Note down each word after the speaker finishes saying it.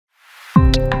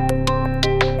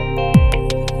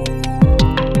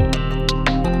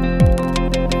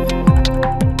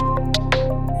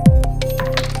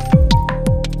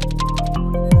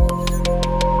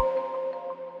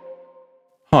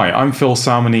Hi, I'm Phil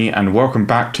Salmony and welcome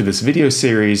back to this video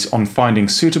series on finding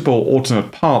suitable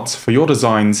alternate parts for your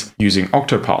designs using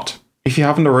Octopart. If you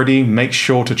haven't already, make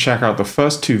sure to check out the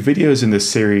first two videos in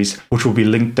this series, which will be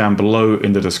linked down below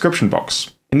in the description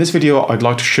box. In this video, I'd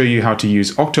like to show you how to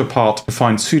use Octopart to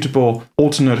find suitable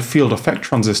alternate field effect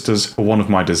transistors for one of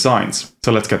my designs.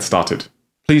 So let's get started.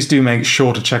 Please do make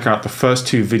sure to check out the first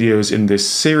two videos in this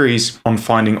series on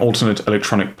finding alternate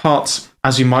electronic parts,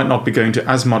 as you might not be going to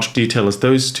as much detail as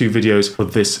those two videos for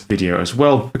this video as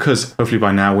well, because hopefully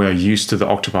by now we are used to the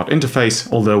Octopart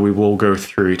interface, although we will go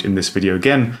through it in this video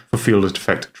again for field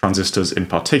effect transistors in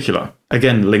particular.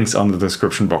 Again, links are in the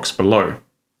description box below.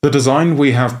 The design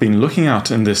we have been looking at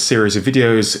in this series of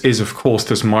videos is of course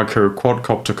this micro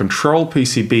quadcopter control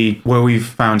PCB, where we've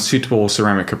found suitable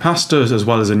ceramic capacitors as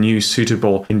well as a new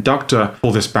suitable inductor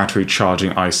for this battery charging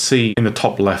IC in the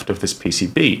top left of this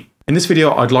PCB. In this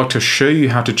video, I'd like to show you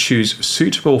how to choose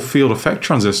suitable field effect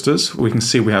transistors. We can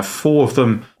see we have 4 of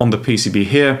them on the PCB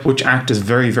here, which act as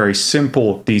very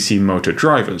simple DC motor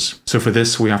drivers. So for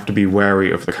this, we have to be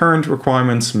wary of the current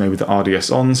requirements, maybe the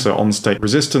RDS on, so on-state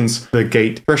resistance, the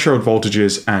gate threshold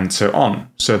voltages, and so on.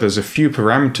 So there's a few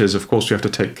parameters, of course, we have to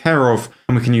take care of,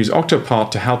 and we can use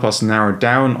Octopart to help us narrow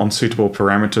down on suitable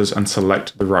parameters and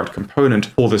select the right component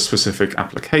for this specific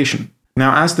application.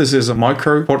 Now, as this is a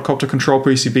micro quadcopter control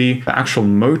PCB, the actual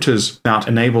motors that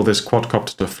enable this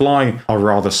quadcopter to fly are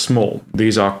rather small.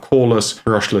 These are coreless,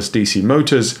 brushless DC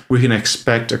motors. We can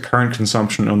expect a current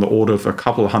consumption on the order of a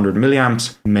couple of hundred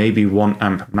milliamps, maybe 1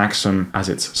 amp maximum as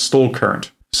its stall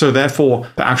current. So therefore,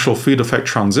 the actual field effect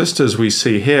transistors we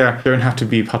see here don't have to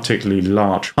be particularly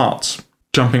large parts.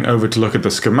 Jumping over to look at the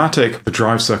schematic, the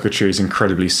drive circuitry is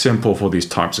incredibly simple for these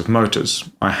types of motors.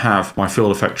 I have my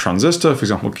field effect transistor, for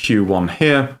example Q1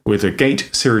 here, with a gate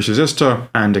series resistor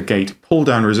and a gate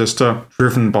pull-down resistor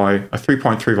driven by a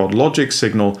 3.3 volt logic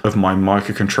signal of my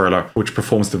microcontroller, which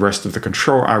performs the rest of the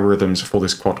control algorithms for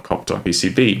this quadcopter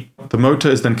PCB. The motor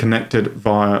is then connected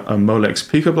via a Molex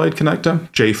picoblade connector,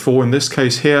 J4 in this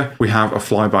case here. We have a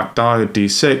flyback diode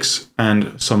D6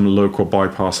 and some local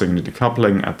bypassing and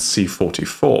decoupling at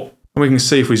C44. And we can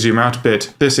see if we zoom out a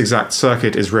bit, this exact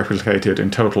circuit is replicated in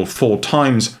total 4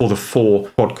 times for the 4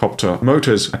 quadcopter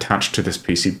motors attached to this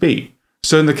PCB.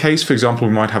 So in the case, for example,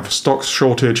 we might have a stock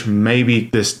shortage, maybe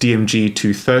this DMG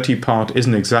 230 part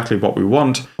isn't exactly what we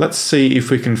want. Let's see if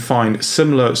we can find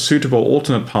similar suitable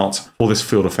alternate parts for this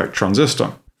field effect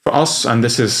transistor. For us, and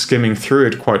this is skimming through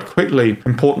it quite quickly,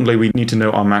 importantly, we need to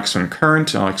know our maximum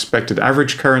current, our expected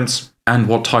average currents, and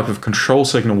what type of control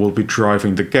signal will be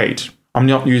driving the gate. I'm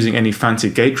not using any fancy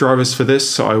gate drivers for this,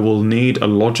 so I will need a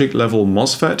logic level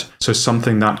MOSFET, so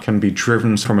something that can be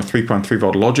driven from a 3.3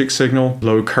 volt logic signal,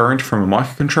 low current from a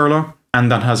microcontroller, and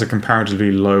that has a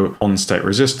comparatively low on-state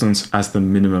resistance as the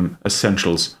minimum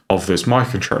essentials of this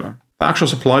microcontroller. The actual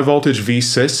supply voltage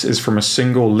VSIS is from a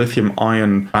single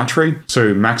lithium-ion battery,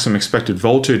 so maximum expected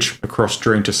voltage across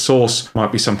drain to source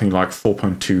might be something like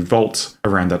 4.2 volts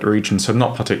around that region, so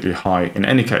not particularly high in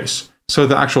any case. So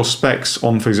the actual specs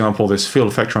on, for example, this field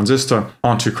effect transistor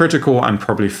aren't too critical and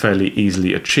probably fairly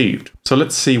easily achieved. So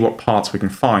let's see what parts we can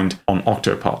find on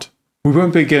Octopart. We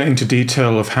won't be getting into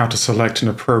detail of how to select an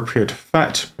appropriate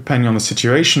FET. Depending on the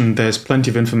situation, there's plenty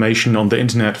of information on the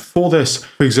internet for this.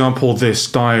 For example, this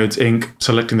Diodes Inc.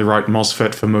 selecting the right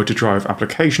MOSFET for motor drive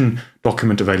application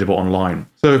document available online.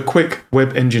 So a quick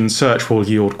web engine search will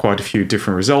yield quite a few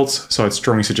different results, so I'd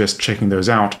strongly suggest checking those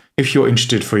out if you're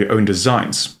interested for your own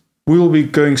designs. We will be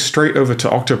going straight over to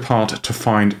Octopart to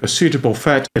find a suitable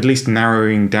FET, at least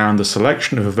narrowing down the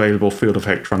selection of available field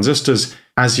effect transistors.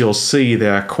 As you'll see,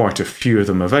 there are quite a few of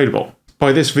them available.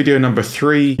 By this video number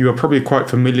 3, you are probably quite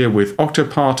familiar with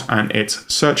Octopart and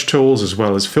its search tools as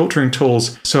well as filtering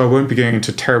tools, so I won't be going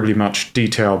into terribly much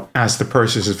detail as the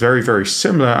process is very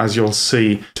similar, as you'll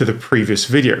see, to the previous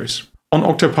videos. On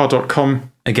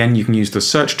Octopart.com, again, you can use the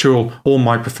search tool, or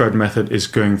my preferred method is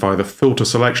going via the filter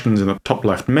selections in the top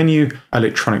left menu,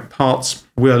 electronic parts.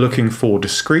 We are looking for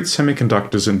discrete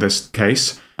semiconductors in this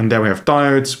case, and there we have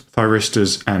diodes,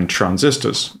 thyristors, and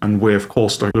transistors. And we're of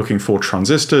course looking for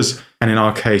transistors, and in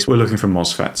our case, we're looking for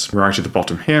MOSFETs. Right at the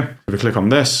bottom here, if we click on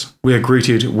this, we are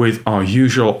greeted with our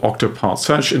usual Octopart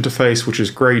search interface, which is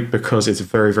great because it's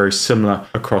very similar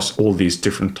across all these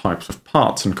different types of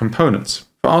parts and components.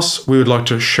 For us, we would like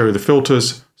to show the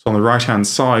filters. So on the right-hand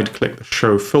side, click the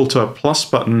Show Filter Plus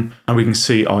button, and we can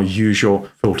see our usual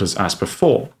filters as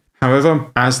before. However,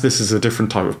 as this is a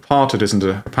different type of part, it isn't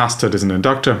a capacitor, it isn't an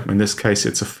inductor, in this case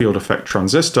it's a field effect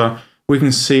transistor, we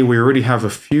can see we already have a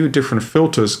few different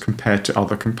filters compared to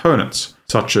other components,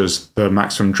 such as the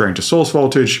maximum drain to source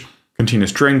voltage,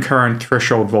 continuous drain current,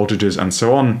 threshold voltages, and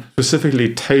so on,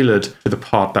 specifically tailored to the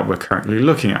part that we're currently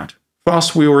looking at. For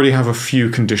us, we already have a few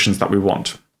conditions that we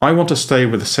want. I want to stay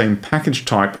with the same package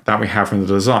type that we have in the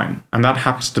design, and that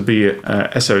happens to be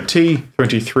a SOT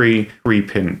 23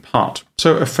 3-pin part.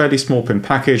 So a fairly small pin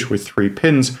package with 3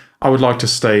 pins. I would like to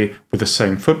stay with the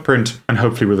same footprint and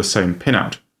hopefully with the same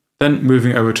pinout. Then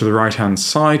moving over to the right-hand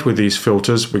side with these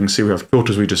filters, we can see we have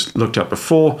filters we just looked at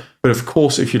before. But of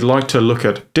course, if you'd like to look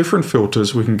at different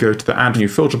filters, we can go to the Add New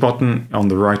Filter button on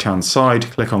the right-hand side,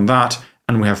 click on that,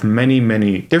 and we have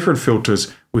many different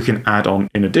filters we can add on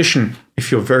in addition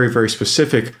if you're very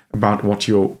specific about what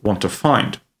you want to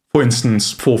find. For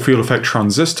instance, for field effect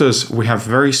transistors, we have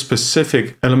very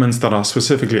specific elements that are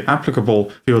specifically applicable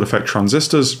field effect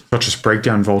transistors, such as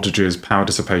breakdown voltages, power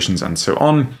dissipations, and so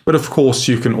on. But of course,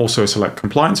 you can also select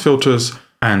compliance filters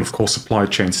and of course supply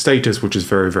chain status, which is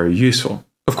very useful.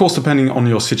 Of course, depending on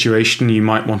your situation, you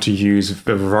might want to use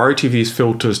a variety of these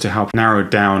filters to help narrow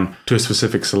it down to a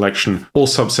specific selection or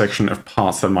subsection of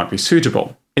parts that might be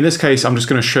suitable. In this case, I'm just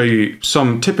going to show you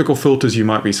some typical filters you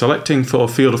might be selecting for a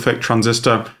field effect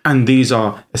transistor, and these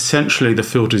are essentially the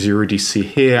filters you already see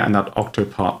here and that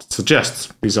Octopart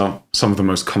suggests. These are some of the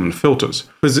most common filters.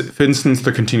 For instance,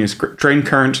 the continuous drain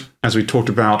current, as we talked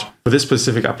about, for this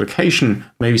specific application,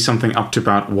 maybe something up to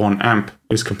about 1 amp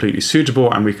is completely suitable,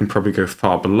 and we can probably go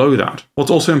far below that.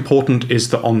 What's also important is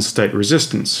the on-state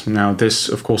resistance. Now, this,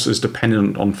 of course, is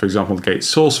dependent on, for example, the gate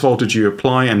source voltage you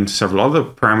apply and several other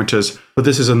parameters, but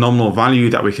this is a nominal value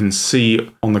that we can see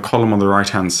on the column on the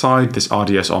right-hand side, this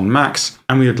RDS on max,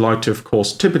 and we would like to, of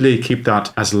course, typically keep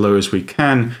that as low as we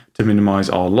can to minimize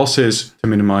our losses, to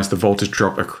minimize the voltage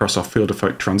drop across our field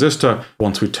effect transistor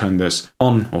once we turn this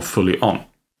on or fully on.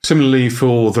 Similarly,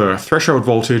 for the threshold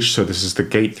voltage, so this is the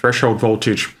gate threshold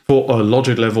voltage, for a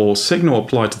logic level signal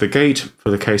applied to the gate,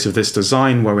 for the case of this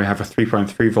design where we have a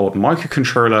 3.3 volt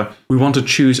microcontroller, we want to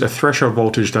choose a threshold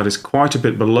voltage that is quite a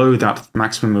bit below that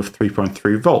maximum of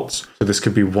 3.3 volts. So this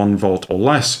could be 1 volt or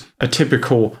less, a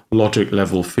typical logic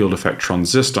level field effect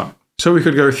transistor. So we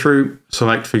could go through,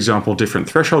 select, for example, different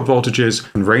threshold voltages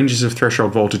and ranges of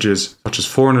threshold voltages, such as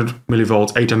 400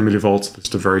 millivolts, 800 millivolts.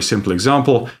 That's a very simple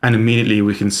example. And immediately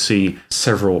we can see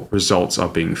several results are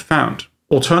being found.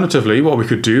 Alternatively, what we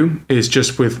could do is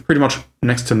just with pretty much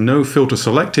next to no filter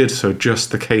selected, so just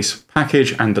the case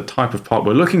package and the type of part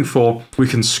we're looking for, we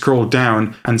can scroll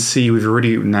down and see we've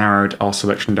already narrowed our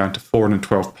selection down to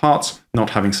 412 parts,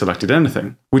 not having selected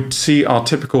anything. We'd see our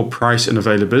typical price and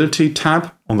availability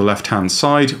tab on the left-hand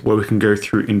side, where we can go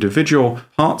through individual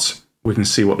parts. We can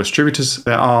see what distributors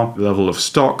there are, level of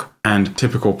stock, and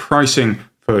typical pricing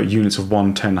for units of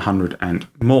 1, 10, 100, and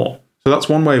more. So that's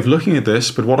one way of looking at this,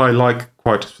 but what I like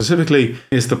quite specifically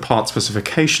is the part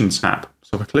specifications tab.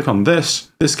 So if I click on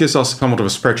this, this gives us somewhat of a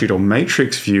spreadsheet or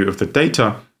matrix view of the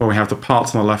data, where we have the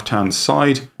parts on the left-hand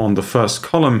side on the first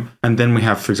column, and then we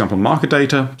have, for example, market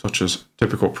data, such as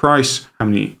typical price, how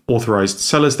many authorized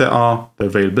sellers there are, the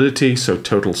availability, so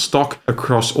total stock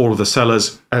across all of the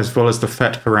sellers, as well as the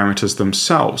FET parameters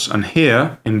themselves. And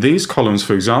here, in these columns,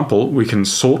 for example, we can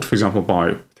sort, for example,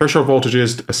 by threshold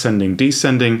voltages, ascending,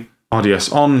 descending,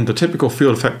 RDS on, the typical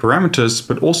field effect parameters,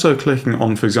 but also clicking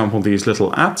on, for example, these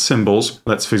little @ symbols.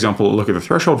 Let's, for example, look at the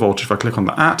threshold voltage. If I click on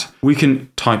the @ we can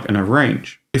type in a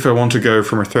range. If I want to go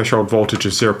from a threshold voltage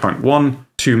of 0.1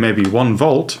 to maybe 1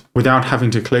 volt, without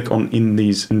having to click on in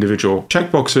these individual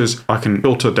checkboxes, I can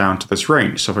filter down to this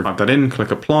range. So if I type that in, click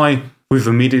apply, we've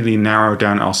immediately narrowed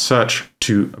down our search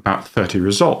to about 30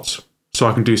 results. So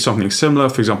I can do something similar,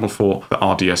 for example, for the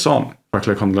RDS on. If I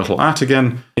click on the little @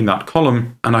 again in that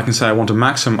column, and I can say I want a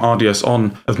maximum RDS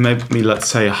on of maybe, let's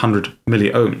say, 100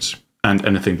 milliohms. And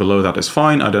anything below that is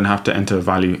fine. I don't have to enter a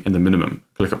value in the minimum.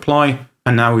 Click apply,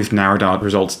 and now we've narrowed our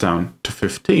results down to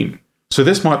 15. So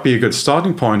this might be a good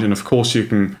starting point, and of course you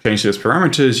can change those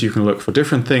parameters, you can look for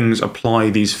different things, apply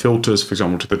these filters, for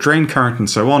example, to the drain current and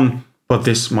so on, but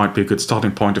this might be a good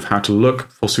starting point of how to look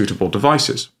for suitable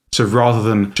devices. So rather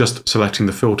than just selecting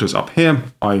the filters up here,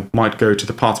 I might go to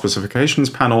the part specifications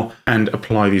panel and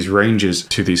apply these ranges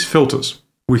to these filters.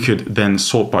 We could then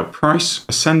sort by price,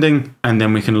 ascending, and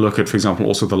then we can look at, for example,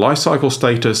 also the lifecycle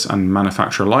status and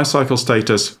manufacturer lifecycle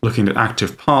status, looking at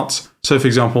active parts. So for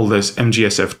example, this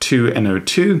MGSF2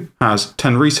 NO2 has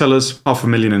 10 resellers,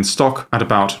 500,000 in stock at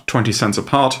about 20 cents a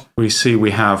part. We see we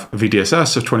have a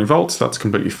VDSS of 20 volts. That's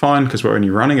completely fine because we're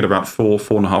only running at about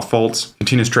 4.5 volts.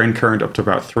 Continuous drain current up to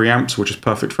about 3 amps, which is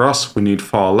perfect for us. We need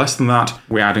far less than that.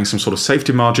 We're adding some sort of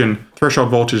safety margin,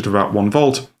 threshold voltage of about 1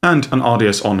 volt, and an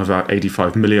RDS on about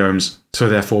 85 milliohms. So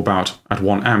therefore about at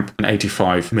 1 amp, an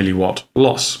 85 milliwatt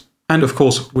loss. And of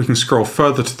course, we can scroll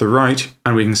further to the right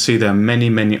and we can see there are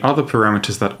many other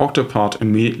parameters that Octopart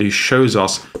immediately shows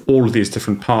us all of these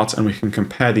different parts, and we can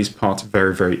compare these parts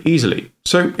very easily.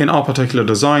 So in our particular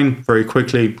design, very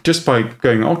quickly, just by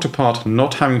going Octopart,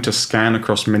 not having to scan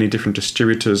across many different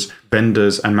distributors,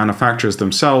 vendors, and manufacturers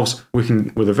themselves, we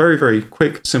can, with a very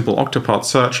quick, simple Octopart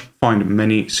search, find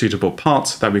many suitable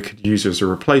parts that we could use as a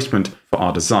replacement for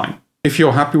our design. If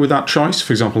you're happy with that choice,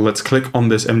 for example, let's click on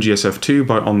this MGSF2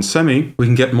 by onsemi, we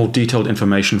can get more detailed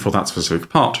information for that specific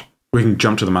part. We can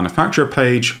jump to the manufacturer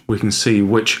page, we can see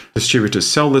which distributors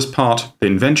sell this part, the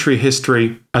inventory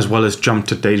history, as well as jump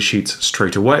to datasheets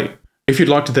straight away. If you'd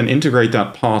like to then integrate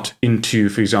that part into,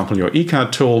 for example, your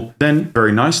ECAD tool, then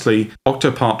very nicely,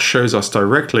 Octopart shows us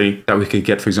directly that we could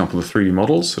get, for example, the 3D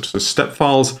models, such as step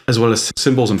files, as well as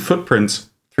symbols and footprints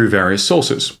through various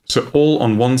sources. So all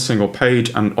on one single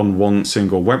page and on one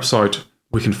single website,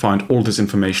 we can find all this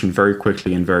information very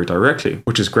quickly and very directly,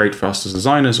 which is great for us as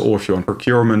designers, or if you're in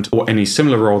procurement or any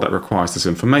similar role that requires this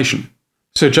information.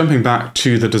 So jumping back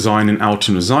to the design in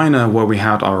Altium Designer, where we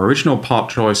had our original part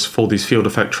choice for these field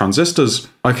effect transistors,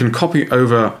 I can copy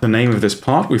over the name of this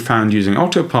part we found using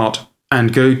Octopart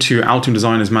and go to Altium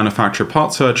Designer's manufacturer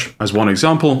part search as one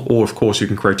example, or of course you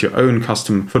can create your own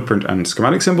custom footprint and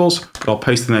schematic symbols. I'll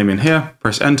paste the name in here,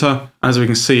 press enter. As we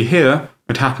can see here,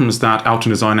 it happens that Altium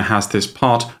Designer has this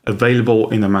part available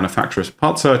in the manufacturer's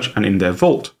part search and in their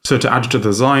vault. So to add it to the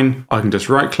design, I can just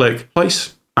right click,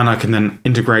 place, and I can then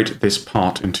integrate this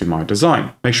part into my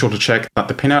design. Make sure to check that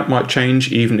the pinout might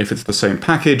change even if it's the same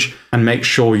package, and make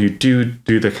sure you do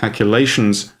the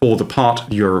calculations for the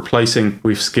part you're replacing.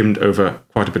 We've skimmed over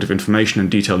quite a bit of information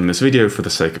and detail in this video for the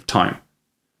sake of time.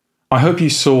 I hope you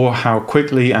saw how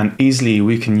quickly and easily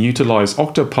we can utilize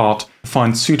Octopart to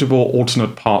find suitable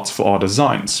alternate parts for our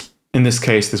designs. In this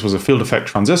case, this was a field effect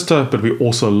transistor, but we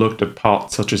also looked at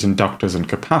parts such as inductors and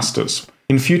capacitors.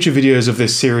 In future videos of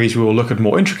this series, we will look at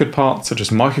more intricate parts such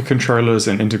as microcontrollers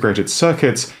and integrated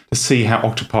circuits to see how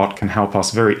Octopart can help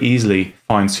us very easily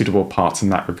find suitable parts in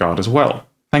that regard as well.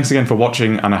 Thanks again for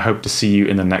watching, and I hope to see you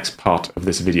in the next part of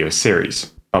this video series.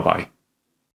 Bye bye.